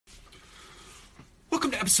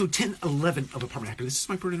episode 1011 of Apartment Hacker. This is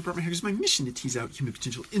my part of Apartment Hacker. It's my mission to tease out human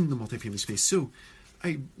potential in the multifamily space. So,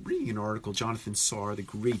 I'm reading an article. Jonathan Sarr, the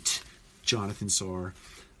great Jonathan Sarr,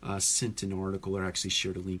 sent an article, or actually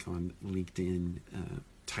shared a link on LinkedIn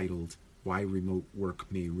titled "Why Remote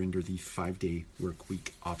Work May Render the 5-Day Work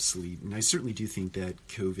Week Obsolete." And I certainly do think that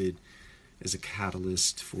COVID as a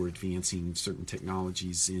catalyst for advancing certain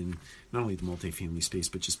technologies in not only the multifamily space,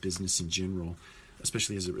 but just business in general,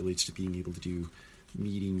 especially as it relates to being able to do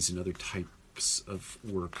meetings and other types of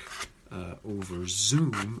work over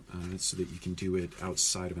Zoom, so that you can do it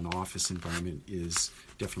outside of an office environment, is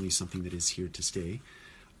definitely something that is here to stay.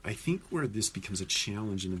 I think where this becomes a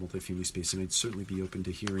challenge in the multifamily space, and I'd certainly be open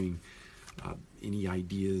to hearing any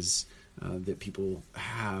ideas that people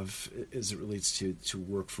have as it relates to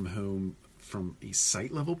work from home from a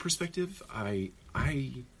site level perspective. I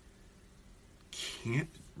can't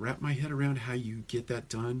wrap my head around how you get that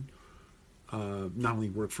done. Not only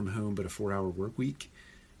work from home, but a 4-hour work week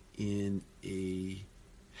in a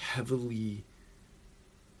heavily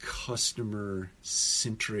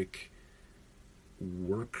customer-centric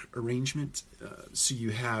work arrangement. So you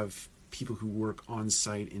have people who work on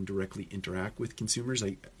site and directly interact with consumers.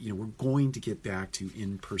 We're going to get back to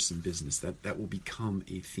in-person business. That will become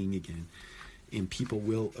a thing again, and people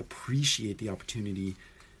will appreciate the opportunity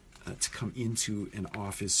to come into an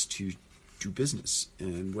office to do business,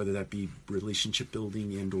 and whether that be relationship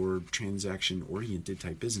building and or transaction oriented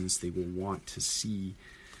type business, they will want to see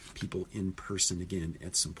people in person again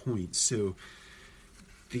at some point. So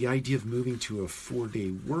the idea of moving to a 4-day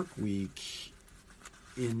work week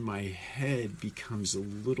in my head becomes a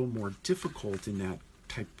little more difficult in that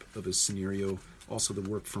type of a scenario. Also, the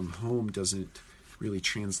work from home doesn't really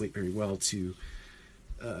translate very well to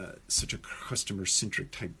such a customer-centric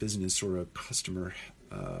type business or a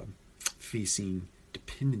customer-facing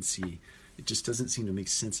dependency. It just doesn't seem to make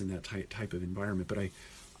sense in that type of environment. But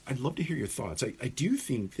I'd love to hear your thoughts. I do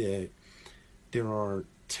think that there are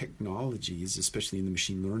technologies, especially in the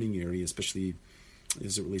machine learning area, especially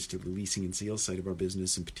as it relates to the leasing and sales side of our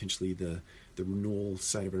business, and potentially the renewal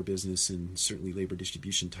side of our business, and certainly labor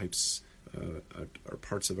distribution types are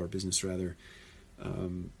parts of our business, rather.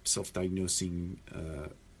 Self-diagnosing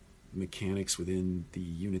mechanics within the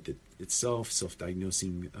unit itself,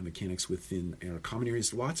 self-diagnosing mechanics within our common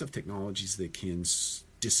areas. Lots of technologies that can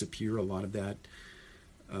disappear a lot of that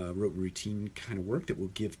rote and routine kind of work, that will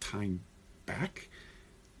give time back.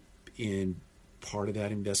 And part of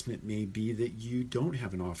that investment may be that you don't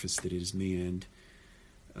have an office that is manned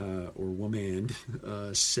or woman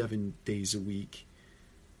 7 days a week,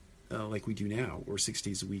 like we do now, or 6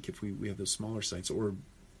 days a week if we have those smaller sites, or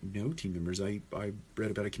no team members. I read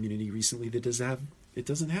about a community recently that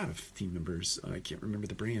doesn't have team members. I can't remember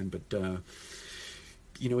the brand, but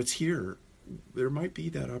it's here. There might be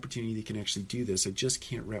that opportunity that can actually do this. I just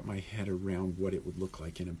can't wrap my head around what it would look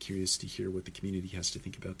like, and I'm curious to hear what the community has to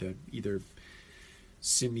think about that. Either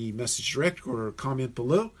send me a message direct or comment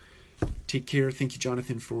below. Take care. Thank you,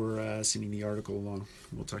 Jonathan, for sending the article along.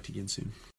 We'll talk to you again soon.